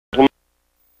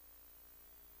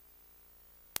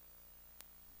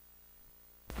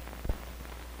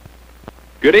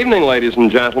Good evening, ladies and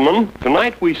gentlemen.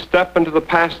 Tonight we step into the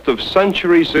past of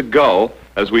centuries ago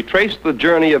as we trace the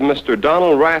journey of Mr. Don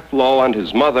Rathlou and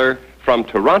his mother from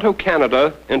Toronto,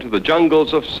 Canada, into the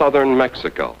jungles of southern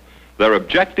Mexico. Their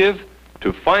objective,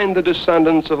 to find the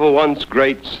descendants of a once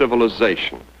great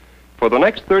civilization. For the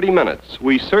next 30 minutes,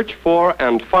 we search for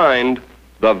and find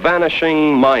the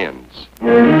Vanishing Mayans.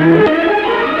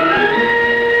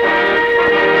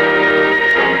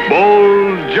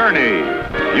 Bold Journey,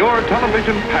 your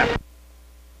television past.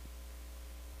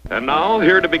 And now,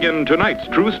 here to begin tonight's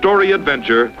true story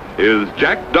adventure is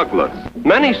Jack Douglas.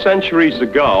 Many centuries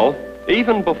ago,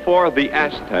 even before the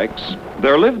Aztecs,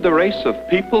 there lived a race of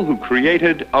people who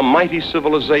created a mighty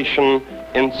civilization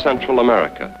in Central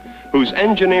America, whose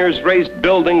engineers raised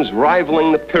buildings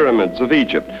rivaling the pyramids of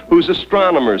Egypt, whose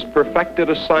astronomers perfected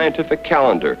a scientific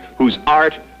calendar, whose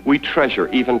art we treasure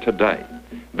even today.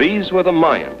 These were the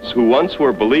Mayans, who once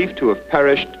were believed to have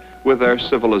perished with their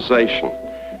civilization.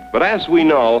 But as we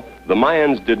know, the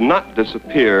Mayans did not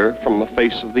disappear from the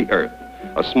face of the earth.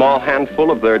 A small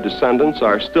handful of their descendants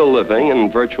are still living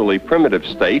in virtually primitive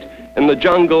state in the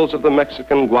jungles of the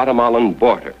Mexican-Guatemalan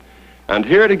border. And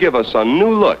here to give us a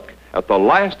new look at the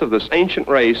last of this ancient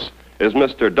race is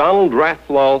Mr. Don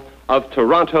Rathlou of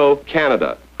Toronto,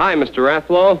 Canada. Hi, Mr.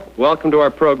 Rathlou. Welcome to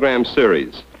our program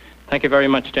series. Thank you very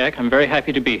much, Jack. I'm very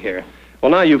happy to be here.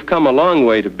 Well, now you've come a long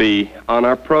way to be on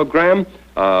our program.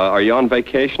 Are you on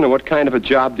vacation, or what kind of a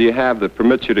job do you have that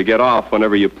permits you to get off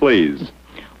whenever you please?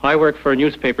 I work for a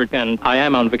newspaper, and I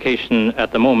am on vacation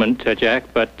at the moment, Jack,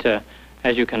 but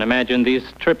as you can imagine, these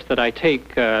trips that I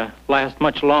take last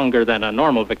much longer than a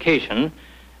normal vacation,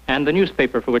 and the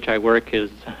newspaper for which I work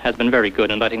has been very good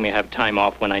in letting me have time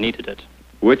off when I needed it.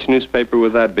 Which newspaper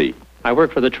would that be? I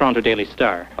work for the Toronto Daily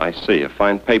Star. I see, a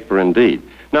fine paper indeed.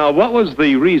 Now, what was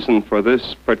the reason for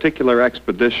this particular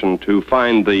expedition to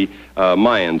find the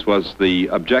Mayans? Was the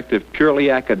objective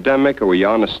purely academic, or were you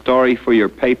on a story for your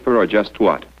paper, or just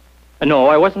what? No,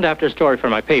 I wasn't after a story for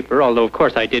my paper, although, of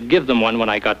course, I did give them one when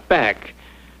I got back.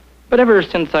 But ever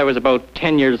since I was about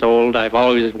 10 years old, I've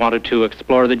always wanted to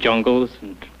explore the jungles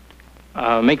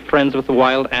and make friends with the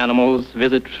wild animals,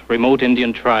 visit remote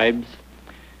Indian tribes.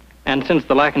 And since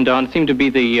the Lacandon seemed to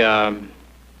be the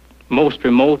most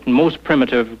remote and most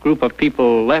primitive group of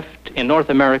people left in North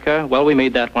America, well, we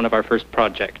made that one of our first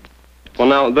projects. Well,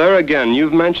 now, there again,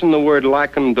 you've mentioned the word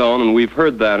Lacandon, and we've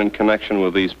heard that in connection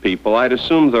with these people. I'd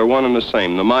assume they're one and the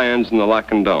same, the Mayans and the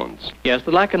Lacandons. Yes,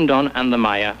 the Lacandon and the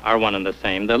Maya are one and the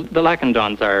same. The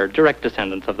Lacandons are direct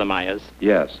descendants of the Mayas.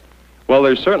 Yes. Well,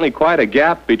 there's certainly quite a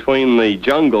gap between the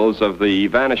jungles of the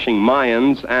Vanishing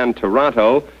Mayans and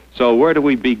Toronto, so where do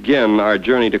we begin our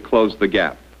journey to close the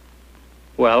gap?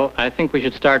 Well, I think we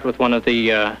should start with one of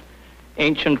the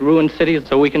ancient ruined cities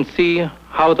so we can see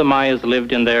how the Mayas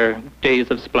lived in their days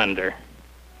of splendor.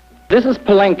 This is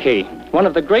Palenque, one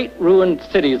of the great ruined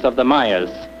cities of the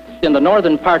Mayas, in the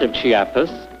northern part of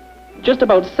Chiapas, just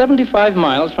about 75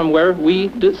 miles from where we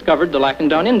discovered the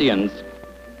Lacandon Indians.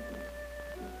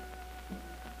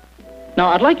 Now,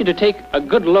 I'd like you to take a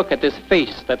good look at this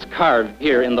face that's carved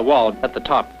here in the wall at the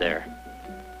top there.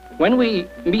 When we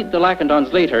meet the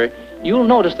Lacandons later, you'll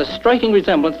notice the striking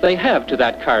resemblance they have to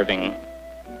that carving.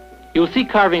 You'll see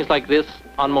carvings like this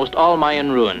on most all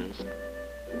Mayan ruins.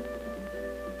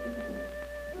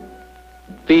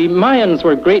 The Mayans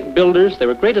were great builders, they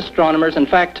were great astronomers. In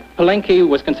fact, Palenque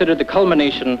was considered the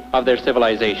culmination of their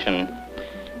civilization.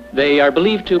 They are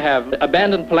believed to have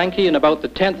abandoned Palenque in about the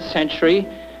 10th century,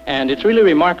 and it's really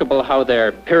remarkable how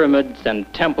their pyramids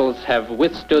and temples have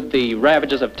withstood the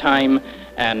ravages of time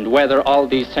and weather all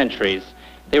these centuries.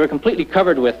 They were completely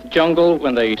covered with jungle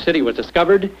when the city was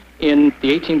discovered in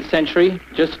the 18th century,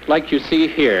 just like you see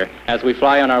here as we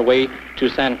fly on our way to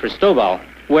San Cristobal,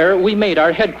 where we made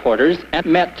our headquarters and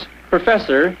met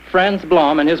Professor Franz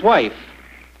Blom and his wife.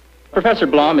 Professor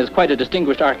Blom is quite a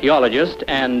distinguished archaeologist,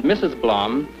 and Mrs.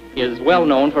 Blom is well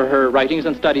known for her writings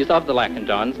and studies of the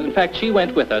Lacandons. In fact, she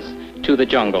went with us to the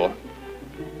jungle.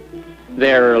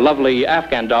 They're lovely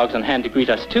Afghan dogs on hand to greet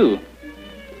us, too.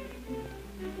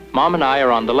 Mom and I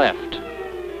are on the left.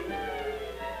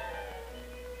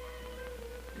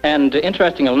 And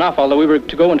interesting enough, although we were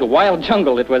to go into wild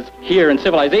jungle, it was here in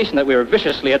civilization that we were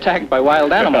viciously attacked by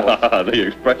wild animals. The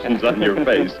expression's on your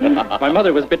face. My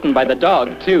mother was bitten by the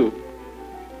dog, too.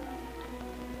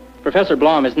 Professor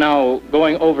Blom is now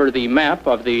going over the map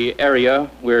of the area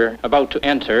we're about to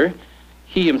enter.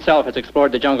 He himself has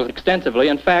explored the jungle extensively.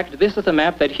 In fact, this is a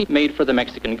map that he made for the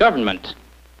Mexican government.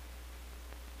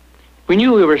 We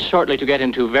knew we were shortly to get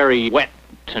into very wet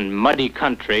and muddy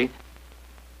country,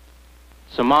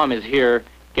 so Mom is here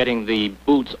getting the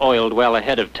boots oiled well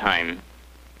ahead of time.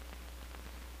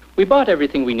 We bought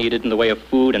everything we needed in the way of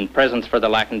food and presents for the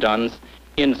Lacandons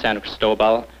in San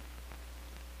Cristobal.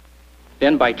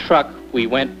 Then by truck, we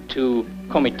went to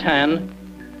Comitan.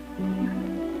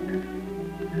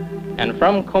 And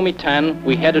from Comitan,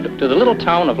 we headed to the little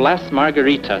town of Las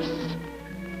Margaritas.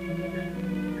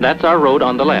 That's our road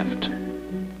on the left.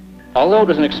 Although it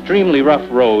was an extremely rough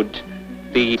road,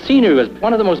 the scenery was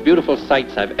one of the most beautiful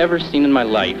sights I've ever seen in my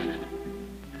life.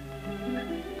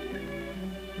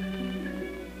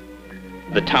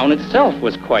 The town itself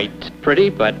was quite pretty,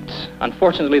 but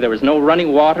unfortunately there was no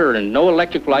running water and no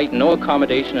electric light, no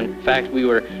accommodation. In fact, we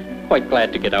were quite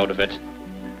glad to get out of it.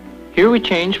 Here we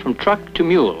changed from truck to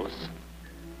mules.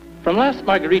 From Las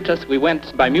Margaritas, we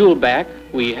went by mule back.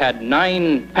 We had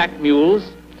 9 pack mules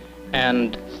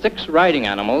and 6 riding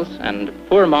animals, and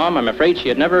poor Mom, I'm afraid she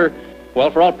had never,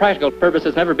 well, for all practical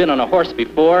purposes, never been on a horse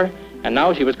before, and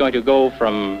now she was going to go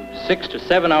from 6 to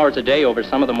 7 hours a day over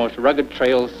some of the most rugged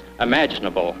trails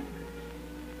imaginable.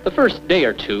 The first day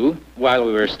or two, while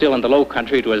we were still in the low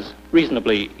country, it was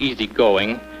reasonably easy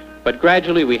going, but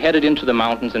gradually we headed into the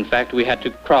mountains. In fact, we had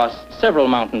to cross several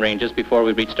mountain ranges before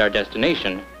we reached our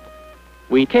destination.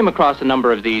 We came across a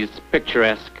number of these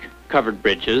picturesque covered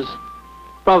bridges,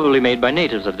 probably made by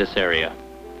natives of this area.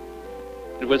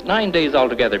 It was 9 days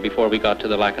altogether before we got to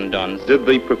the Lacandons. Did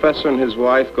the professor and his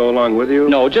wife go along with you?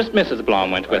 No, just Mrs. Blom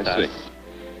went with us.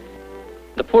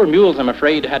 The poor mules, I'm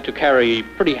afraid, had to carry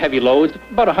pretty heavy loads,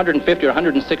 about 150 or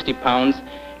 160 pounds.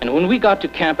 And when we got to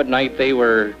camp at night, they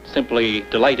were simply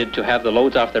delighted to have the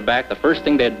loads off their back. The first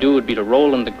thing they'd do would be to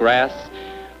roll in the grass.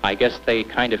 I guess they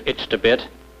kind of itched a bit.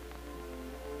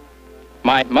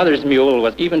 My mother's mule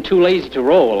was even too lazy to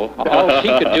roll. All she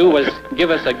could do was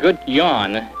give us a good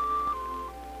yawn.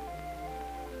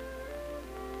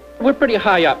 We're pretty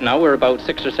high up now. We're about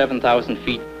 6,000 or 7,000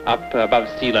 feet up above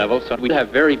sea level, so we have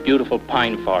very beautiful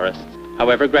pine forests.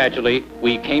 However, gradually,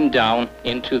 we came down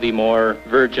into the more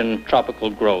virgin tropical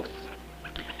growth.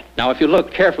 Now, if you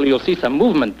look carefully, you'll see some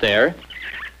movement there.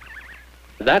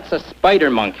 That's a spider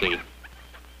monkey.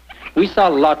 We saw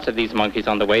lots of these monkeys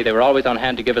on the way. They were always on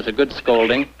hand to give us a good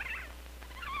scolding.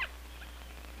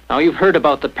 Now, you've heard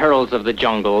about the perils of the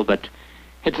jungle, but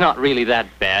it's not really that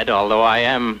bad, although I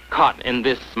am caught in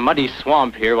this muddy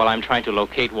swamp here while I'm trying to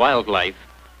locate wildlife.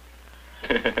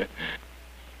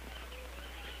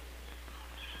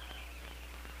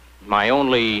 My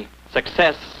only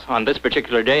success on this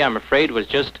particular day, I'm afraid, was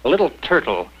just a little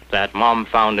turtle that Mom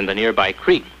found in the nearby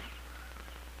creek.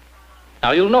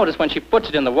 Now, you'll notice when she puts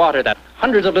it in the water that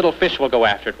hundreds of little fish will go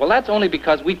after it. Well, that's only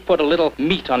because we put a little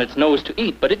meat on its nose to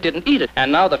eat, but it didn't eat it.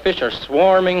 And now the fish are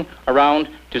swarming around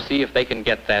to see if they can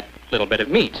get that little bit of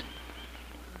meat.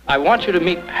 I want you to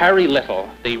meet Harry Little,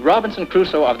 the Robinson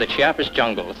Crusoe of the Chiapas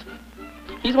jungles.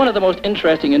 He's one of the most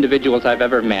interesting individuals I've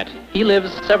ever met. He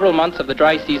lives several months of the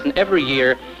dry season every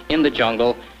year in the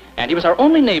jungle, and he was our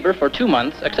only neighbor for 2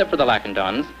 months, except for the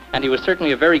Lacandons, and he was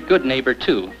certainly a very good neighbor,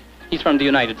 too. He's from the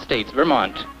United States,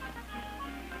 Vermont.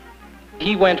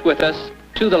 He went with us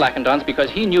to the Lacandons because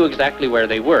he knew exactly where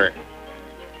they were.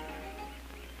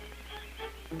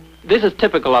 This is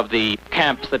typical of the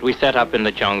camps that we set up in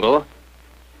the jungle.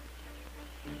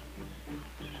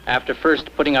 After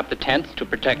first putting up the tents to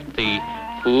protect the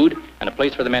food and a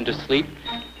place for the men to sleep,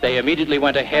 they immediately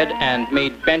went ahead and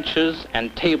made benches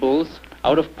and tables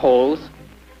out of poles.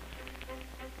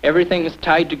 Everything is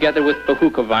tied together with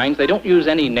bahuka vines. They don't use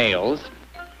any nails.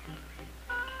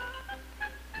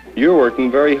 You're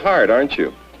working very hard, aren't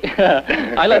you?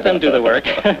 I let them do the work.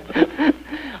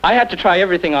 I had to try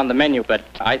everything on the menu, but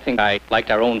I think I liked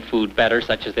our own food better,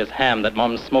 such as this ham that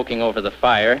Mom's smoking over the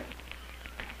fire.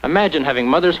 Imagine having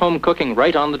Mother's home cooking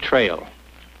right on the trail.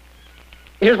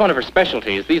 Here's one of her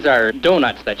specialties. These are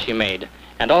donuts that she made.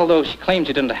 And although she claimed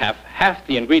she didn't have half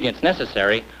the ingredients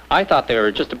necessary, I thought they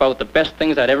were just about the best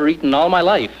things I'd ever eaten in all my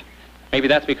life. Maybe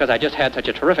that's because I just had such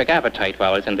a terrific appetite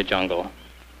while I was in the jungle.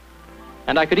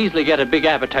 And I could easily get a big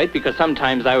appetite because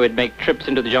sometimes I would make trips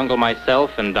into the jungle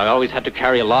myself, and I always had to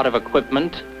carry a lot of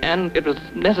equipment. And it was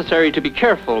necessary to be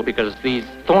careful because these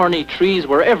thorny trees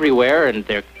were everywhere, and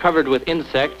they're covered with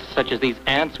insects such as these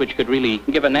ants, which could really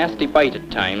give a nasty bite at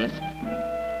times.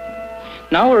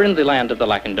 Now we're in the land of the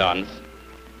Lacandons.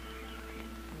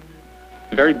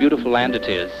 Very beautiful land it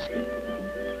is.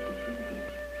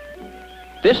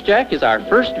 This, Jack, is our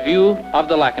first view of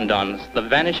the Lacandons, the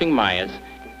Vanishing Mayans.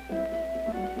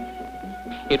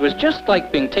 It was just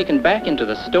like being taken back into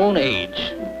the Stone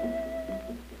Age.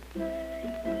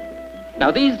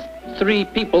 Now, these 3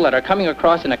 people that are coming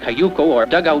across in a cayuco or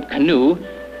dugout canoe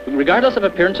regardless of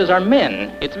appearances, are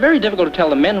men. It's very difficult to tell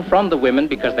the men from the women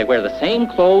because they wear the same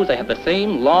clothes, they have the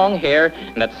same long hair,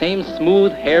 and that same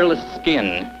smooth, hairless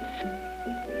skin.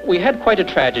 We had quite a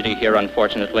tragedy here,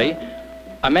 unfortunately.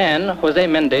 A man, Jose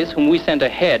Mendez, whom we sent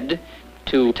ahead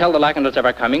to tell the Lacandons of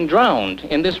our coming, drowned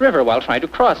in this river while trying to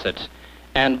cross it.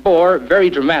 And Boer,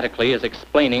 very dramatically, is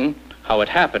explaining how it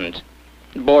happened.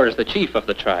 Boer is the chief of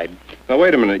the tribe. Now,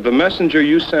 wait a minute. The messenger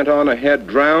you sent on ahead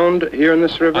drowned here in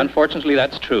this river? Unfortunately,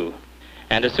 that's true.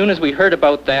 And as soon as we heard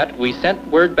about that, we sent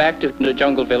word back to the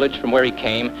jungle village from where he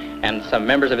came, and some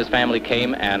members of his family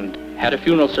came and had a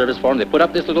funeral service for him. They put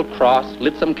up this little cross,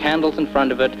 lit some candles in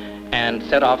front of it, and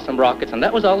set off some rockets, and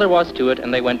that was all there was to it,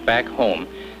 and they went back home.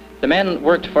 The man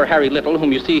worked for Harry Little,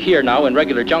 whom you see here now in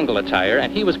regular jungle attire,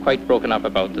 and he was quite broken up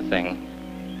about the thing.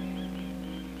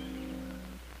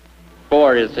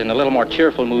 Boer is in a little more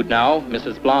cheerful mood now.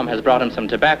 Mrs. Blom has brought him some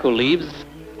tobacco leaves,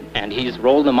 and he's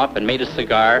rolled them up and made a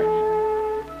cigar.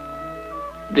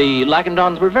 The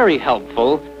Lacandons were very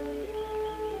helpful.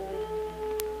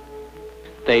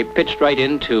 They pitched right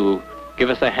in to give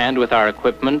us a hand with our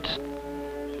equipment.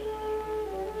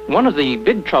 One of the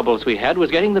big troubles we had was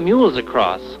getting the mules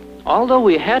across. Although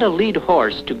we had a lead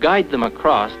horse to guide them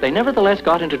across, they nevertheless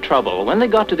got into trouble. When they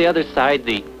got to the other side,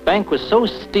 the bank was so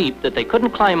steep that they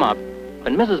couldn't climb up,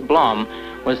 and Mrs. Blom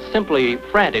was simply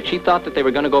frantic. She thought that they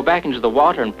were going to go back into the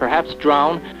water and perhaps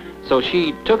drown, so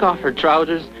she took off her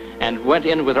trousers and went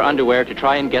in with her underwear to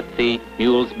try and get the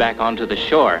mules back onto the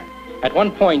shore. At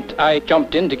one point, I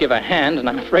jumped in to give a hand, and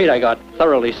I'm afraid I got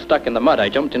thoroughly stuck in the mud. I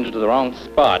jumped into the wrong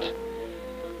spot.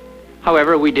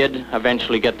 However, we did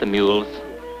eventually get the mules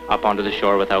up onto the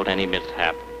shore without any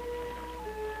mishap.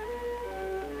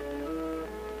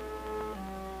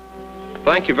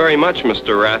 Thank you very much,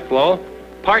 Mr. Rathlou.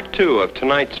 Part 2 of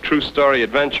tonight's True Story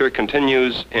Adventure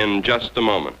continues in just a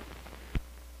moment.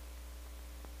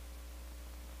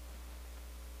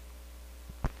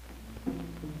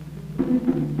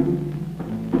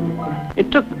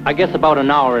 It took, I guess, about an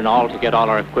hour in all to get all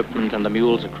our equipment and the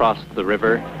mules across the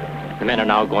river. The men are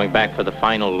now going back for the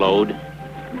final load.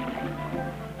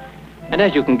 And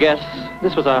as you can guess,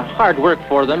 this was a hard work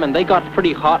for them, and they got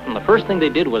pretty hot, and the first thing they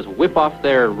did was whip off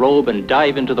their robe and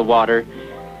dive into the water.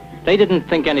 They didn't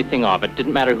think anything of it.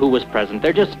 Didn't matter who was present.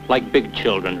 They're just like big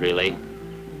children, really.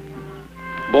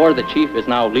 Boer, the chief, is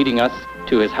now leading us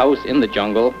to his house in the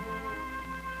jungle.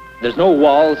 There's no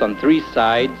walls on 3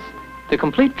 sides. The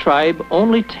complete tribe,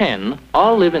 only 10,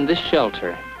 all live in this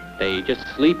shelter. They just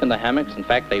sleep in the hammocks. In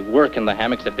fact, they work in the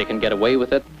hammocks if they can get away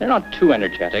with it. They're not too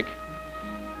energetic.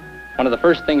 One of the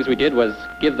first things we did was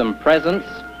give them presents.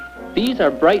 These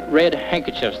are bright red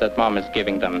handkerchiefs that Mom is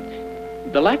giving them.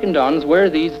 The Lacandons wear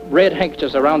these red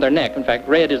handkerchiefs around their neck. In fact,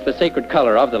 red is the sacred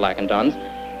color of the Lacandons.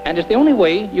 And it's the only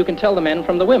way you can tell the men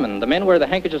from the women. The men wear the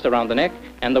handkerchiefs around the neck,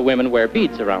 and the women wear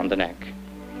beads around the neck.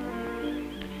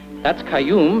 That's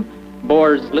Kayum,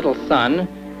 Boer's little son,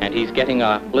 and he's getting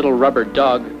a little rubber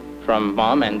dog from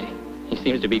Mom, and he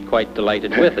seems to be quite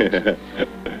delighted with it.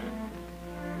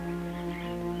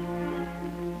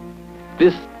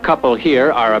 This couple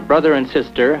here are a brother and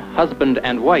sister, husband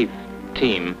and wife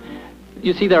team.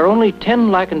 You see, there are only 10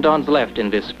 Lacandons left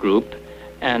in this group,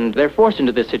 and they're forced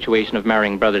into this situation of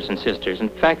marrying brothers and sisters. In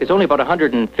fact, there's only about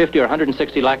 150 or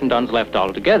 160 Lacandons left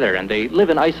altogether, and they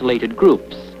live in isolated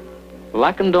groups.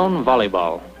 Lacandon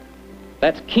volleyball.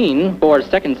 That's Keen, Boer's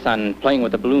second son, playing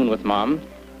with a balloon with Mom.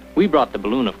 We brought the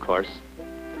balloon, of course.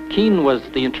 Keen was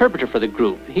the interpreter for the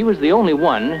group. He was the only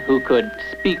one who could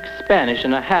speak Spanish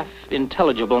in a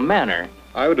half-intelligible manner.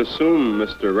 I would assume,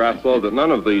 Mr. Rathlou, that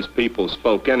none of these people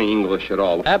spoke any English at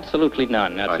all. Absolutely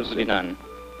none, absolutely none.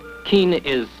 Keen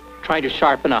is trying to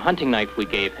sharpen a hunting knife we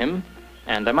gave him,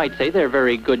 and I might say they're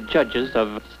very good judges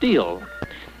of steel.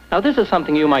 Now, this is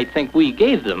something you might think we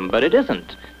gave them, but it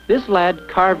isn't. This lad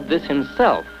carved this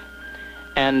himself,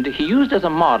 and he used as a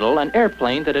model an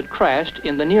airplane that had crashed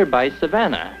in the nearby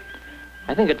savannah.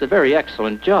 I think it's a very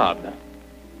excellent job.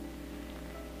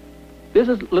 This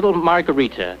is little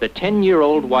Margarita, the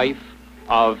 10-year-old wife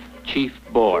of Chief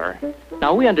Boer.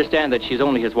 Now, we understand that she's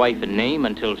only his wife in name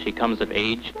until she comes of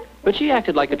age, but she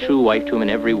acted like a true wife to him in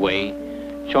every way,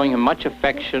 showing him much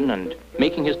affection and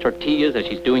making his tortillas as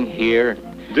she's doing here.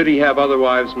 Did he have other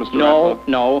wives, Mr. Rathlou?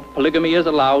 No. Polygamy is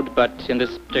allowed, but in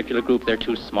this particular group, they're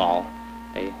too small.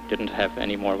 They didn't have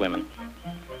any more women.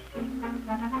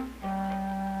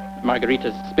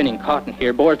 Margarita's spinning cotton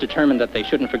here. Boer's determined that they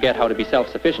shouldn't forget how to be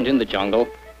self-sufficient in the jungle,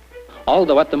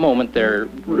 although at the moment they're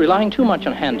relying too much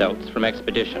on handouts from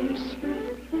expeditions.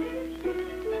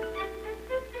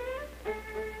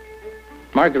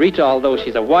 Margarita, although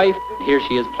she's a wife, here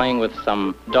she is playing with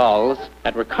some dolls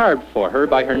that were carved for her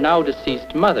by her now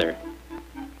deceased mother.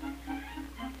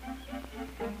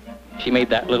 She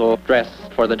made that little dress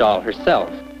for the doll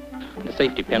herself. The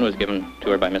safety pin was given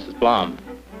to her by Mrs. Blom.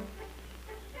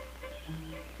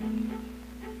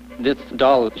 This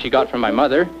doll she got from my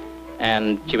mother,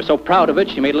 and she was so proud of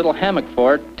it, she made a little hammock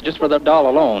for it, just for the doll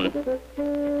alone.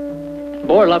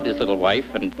 Bohr loved his little wife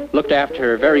and looked after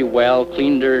her very well,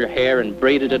 cleaned her hair and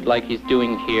braided it like he's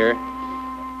doing here.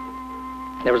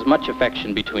 There was much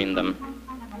affection between them.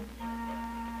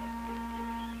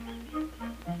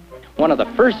 One of the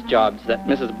first jobs that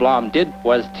Mrs. Blom did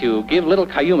was to give little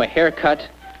Cayuma a haircut.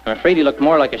 I'm afraid he looked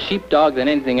more like a sheepdog than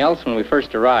anything else when we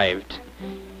first arrived.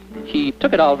 He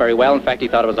took it all very well. In fact, he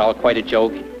thought it was all quite a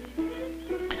joke.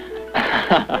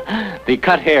 The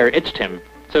cut hair itched him,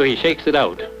 so he shakes it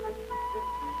out.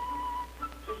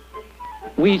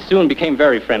 We soon became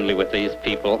very friendly with these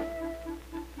people.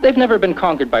 They've never been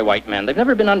conquered by white men. They've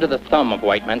never been under the thumb of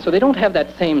white men, so they don't have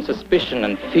that same suspicion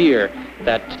and fear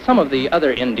that some of the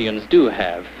other Indians do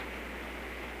have.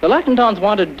 The Lacandons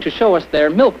wanted to show us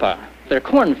their milpa, their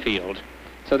cornfield.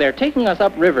 So they're taking us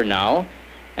upriver now,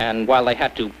 and while they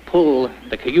had to pull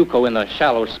the cayuco in the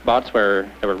shallow spots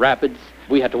where there were rapids,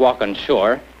 we had to walk on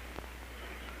shore.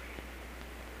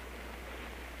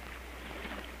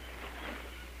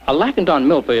 A Lacandon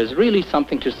milpa is really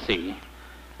something to see.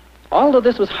 Although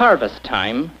this was harvest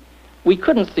time, we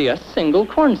couldn't see a single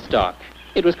corn stalk.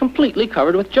 It was completely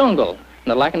covered with jungle.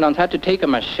 And the Lacandons had to take a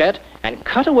machete and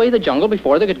cut away the jungle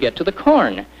before they could get to the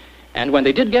corn. And when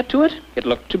they did get to it, it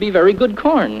looked to be very good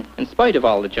corn, in spite of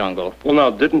all the jungle. Well,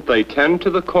 now, didn't they tend to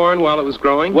the corn while it was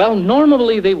growing? Well,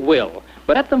 normally they will.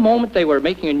 But at the moment, they were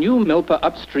making a new milpa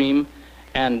upstream,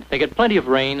 and they get plenty of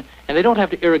rain, and they don't have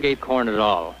to irrigate corn at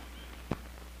all.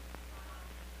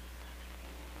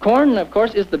 Corn, of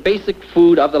course, is the basic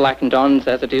food of the Lacandons,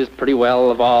 as it is pretty well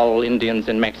of all Indians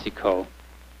in Mexico.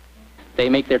 They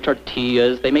make their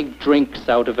tortillas, they make drinks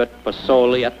out of it,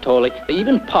 pozole, atole. They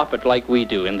even pop it like we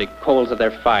do in the coals of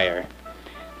their fire.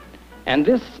 And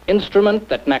this instrument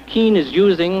that Nakin is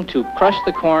using to crush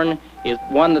the corn is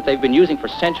one that they've been using for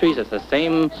centuries. It's the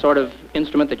same sort of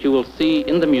instrument that you will see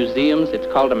in the museums.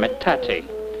 It's called a metate.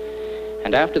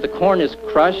 And after the corn is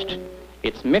crushed,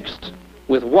 it's mixed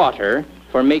with water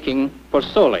for making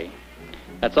pozole.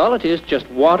 That's all it is, just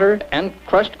water and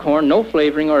crushed corn, no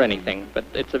flavoring or anything. But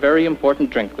it's a very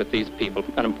important drink with these people,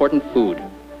 an important food.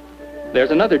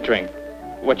 There's another drink.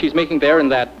 What she's making there in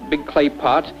that big clay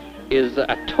pot is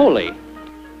atole.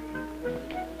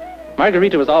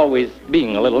 Margarita was always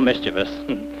being a little mischievous.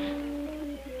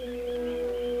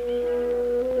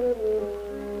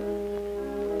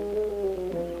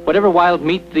 Whatever wild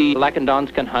meat the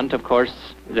Lacandons can hunt, of course,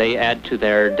 they add to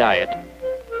their diet.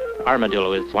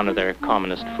 Armadillo is one of their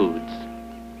commonest foods.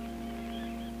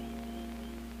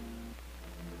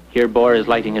 Here Bohr is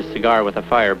lighting his cigar with a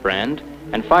firebrand,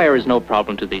 and fire is no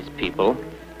problem to these people.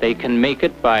 They can make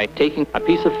it by taking a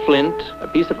piece of flint, a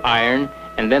piece of iron,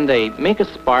 and then they make a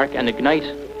spark and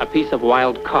ignite a piece of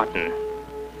wild cotton.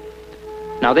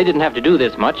 Now, they didn't have to do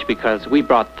this much because we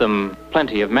brought them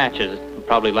plenty of matches. It'll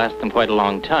probably last them quite a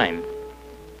long time.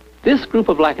 This group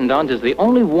of Lacandons is the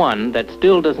only one that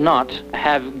still does not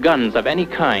have guns of any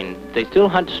kind. They still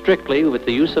hunt strictly with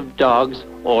the use of dogs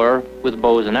or with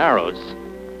bows and arrows.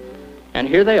 And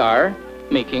here they are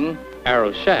making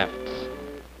arrow shafts.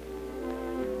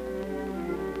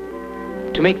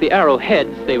 To make the arrow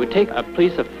heads, they would take a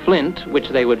piece of flint, which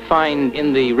they would find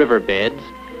in the riverbeds,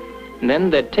 and then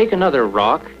they'd take another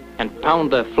rock and pound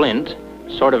the flint,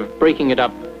 sort of breaking it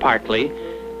up partly.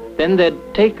 Then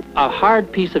they'd take a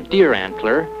hard piece of deer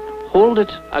antler, hold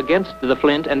it against the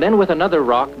flint, and then with another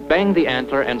rock, bang the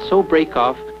antler and so break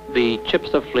off the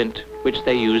chips of flint which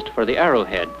they used for the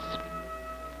arrowheads.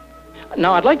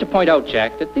 Now, I'd like to point out,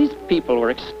 Jack, that these people were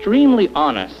extremely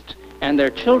honest, and their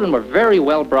children were very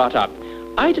well brought up.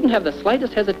 I didn't have the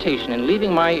slightest hesitation in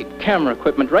leaving my camera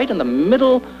equipment right in the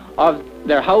middle of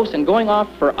their house and going off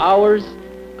for hours,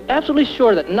 absolutely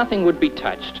sure that nothing would be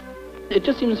touched. It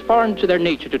just seems foreign to their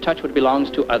nature to touch what belongs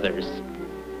to others.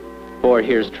 Bohr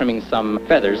here's trimming some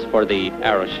feathers for the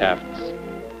arrow shafts.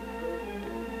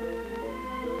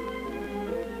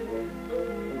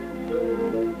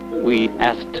 We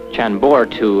asked Bohr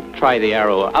to try the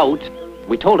arrow out.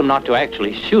 We told him not to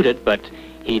actually shoot it, but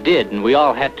he did, and we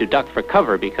all had to duck for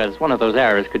cover because one of those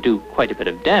arrows could do quite a bit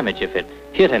of damage if it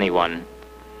hit anyone.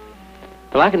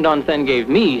 The Lacandons then gave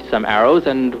me some arrows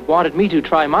and wanted me to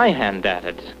try my hand at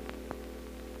it.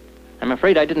 I'm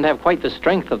afraid I didn't have quite the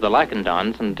strength of the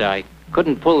Lacandons, and I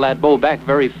couldn't pull that bow back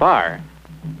very far.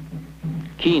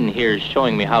 Keen here is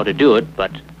showing me how to do it,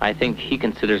 but I think he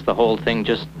considers the whole thing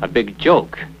just a big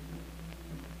joke.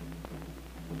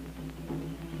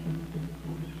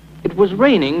 It was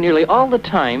raining nearly all the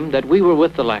time that we were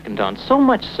with the Lacandons, so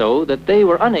much so that they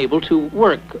were unable to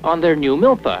work on their new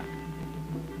milpa.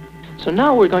 So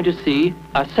now we're going to see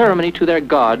a ceremony to their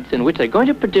gods in which they're going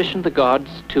to petition the gods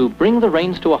to bring the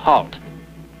rains to a halt.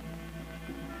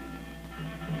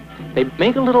 They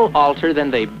make a little altar,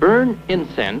 then they burn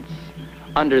incense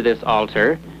under this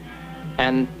altar,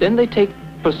 and then they take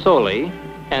pozole,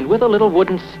 and with a little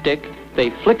wooden stick, they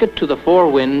flick it to the four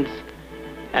winds,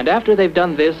 and after they've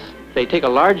done this, they take a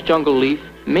large jungle leaf,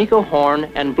 make a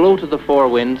horn, and blow to the four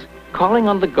winds, calling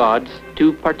on the gods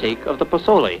to partake of the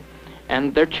pozole.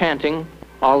 And they're chanting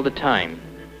all the time.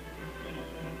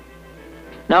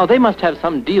 Now, they must have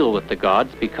some deal with the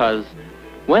gods, because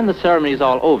when the ceremony is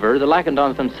all over, the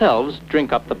Lacandons themselves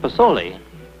drink up the pozole.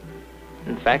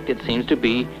 In fact, it seems to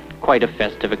be quite a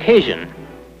festive occasion.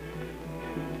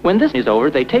 When this is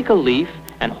over, they take a leaf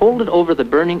and hold it over the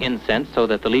burning incense so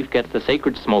that the leaf gets the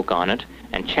sacred smoke on it,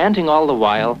 and chanting all the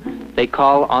while, they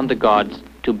call on the gods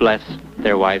to bless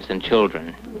their wives and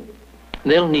children.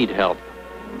 They'll need help.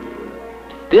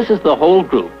 This is the whole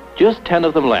group, just 10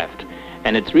 of them left,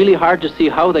 and it's really hard to see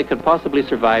how they could possibly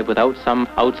survive without some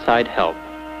outside help.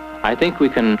 I think we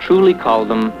can truly call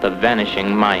them the Vanishing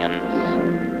Mayans.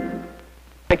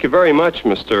 Thank you very much,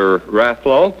 Mr.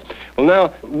 Rathlou. Well, now,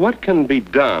 what can be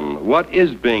done? What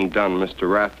is being done, Mr.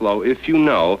 Rathlou, if you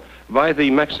know, by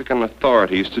the Mexican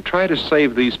authorities to try to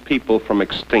save these people from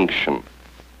extinction?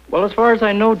 Well, as far as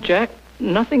I know, Jack,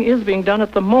 nothing is being done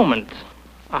at the moment.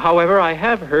 However, I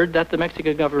have heard that the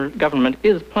Mexican government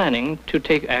is planning to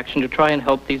take action to try and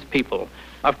help these people.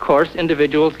 Of course,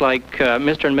 individuals like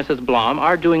Mr. and Mrs. Blom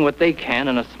are doing what they can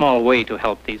in a small way to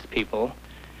help these people.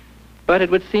 But it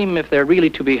would seem if they're really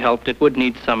to be helped, it would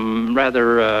need some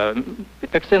rather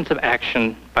extensive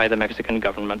action by the Mexican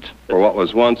government. For what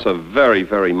was once a very,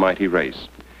 very mighty race.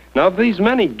 Now, of these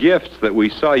many gifts that we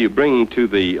saw you bringing to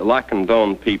the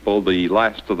Lacandon people, the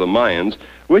last of the Mayans,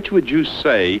 which would you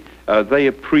say they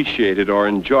appreciated or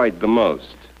enjoyed the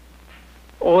most?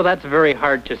 Oh, that's very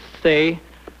hard to say.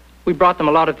 We brought them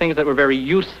a lot of things that were very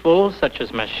useful, such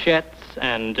as machetes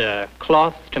and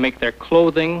cloth to make their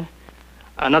clothing.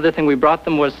 Another thing we brought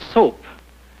them was soap.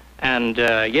 And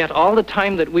yet all the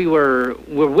time that we were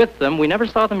with them, we never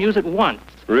saw them use it once.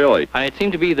 Really? It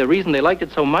seemed to be the reason they liked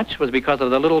it so much was because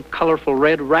of the little colorful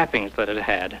red wrappings that it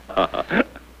had.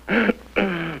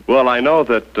 Well, I know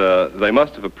that they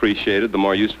must have appreciated the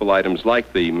more useful items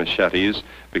like the machetes,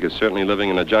 because certainly living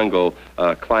in a jungle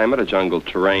climate, a jungle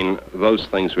terrain, those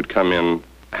things would come in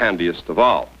handiest of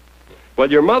all.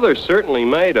 Well, your mother certainly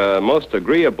made a most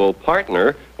agreeable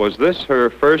partner. Was this her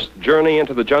first journey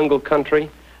into the jungle country?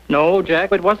 No,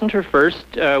 Jack, it wasn't her first.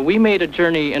 We made a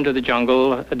journey into the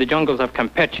jungles of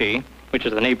Campeche, which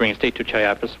is the neighboring state to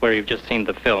Chiapas, where you've just seen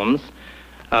the films,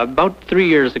 about 3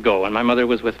 years ago, and my mother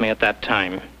was with me at that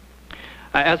time.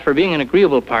 As for being an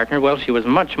agreeable partner, well, she was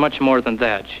much, much more than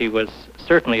that. She was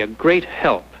certainly a great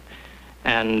help,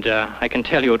 and I can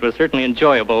tell you it was certainly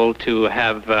enjoyable to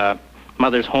have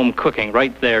Mother's home cooking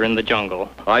right there in the jungle.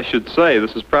 I should say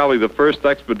this is probably the first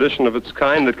expedition of its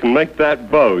kind that can make that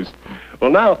boast.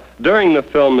 Well, now, during the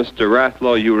film, Mr.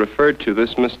 Rathlou, you referred to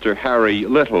this Mr. Harry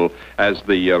Little as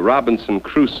the Robinson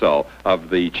Crusoe of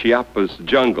the Chiapas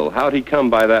jungle. How'd he come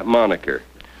by that moniker?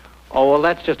 Oh, well,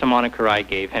 that's just a moniker I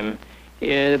gave him.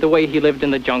 The way he lived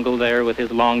in the jungle there with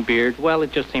his long beard, well,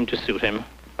 it just seemed to suit him.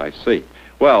 I see.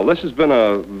 Well, this has been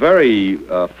a very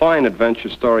fine adventure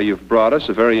story you've brought us,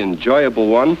 a very enjoyable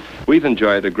one. We've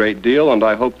enjoyed a great deal, and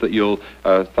I hope that you'll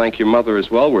thank your mother as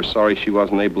well. We're sorry she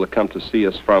wasn't able to come to see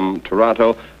us from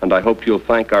Toronto, and I hope you'll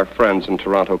thank our friends in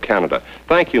Toronto, Canada.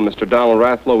 Thank you, Mr. Donald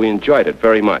Rathlou. We enjoyed it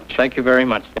very much. Thank you very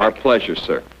much, Jack. Our pleasure,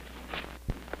 sir.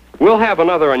 We'll have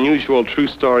another unusual true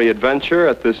story adventure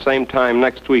at this same time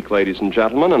next week, ladies and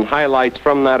gentlemen, and highlights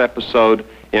from that episode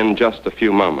in just a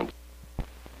few moments.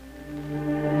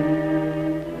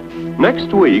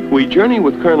 Next week, we journey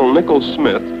with Colonel Nicholas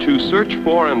Smith to search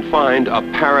for and find a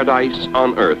paradise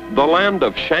on Earth, the land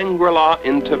of Shangri-La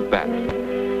in Tibet.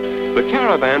 The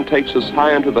caravan takes us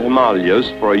high into the Himalayas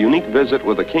for a unique visit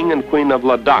with the King and Queen of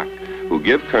Ladakh, who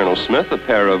give Colonel Smith a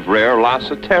pair of rare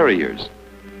Lhasa terriers.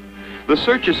 The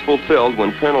search is fulfilled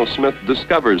when Colonel Smith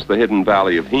discovers the hidden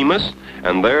valley of Hemus,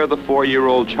 and there the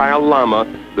 4-year-old child Lama,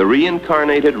 the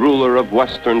reincarnated ruler of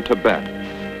Western Tibet.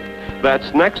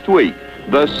 That's next week.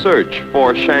 The Search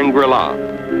for Shangri-La.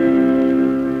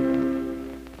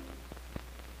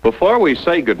 Before we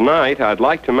say goodnight, I'd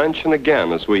like to mention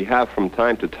again, as we have from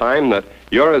time to time, that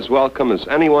you're as welcome as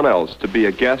anyone else to be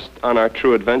a guest on our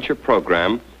True Adventure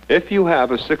program if you have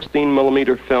a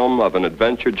 16mm film of an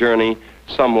adventure journey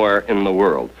somewhere in the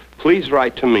world. Please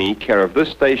write to me, care of this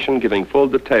station, giving full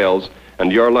details,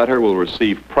 and your letter will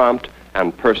receive prompt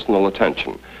and personal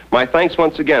attention. My thanks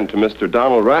once again to Mr.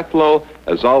 Donald Rathlou,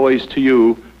 as always to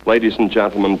you, ladies and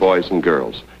gentlemen, boys and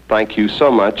girls. Thank you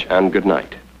so much, and good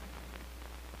night.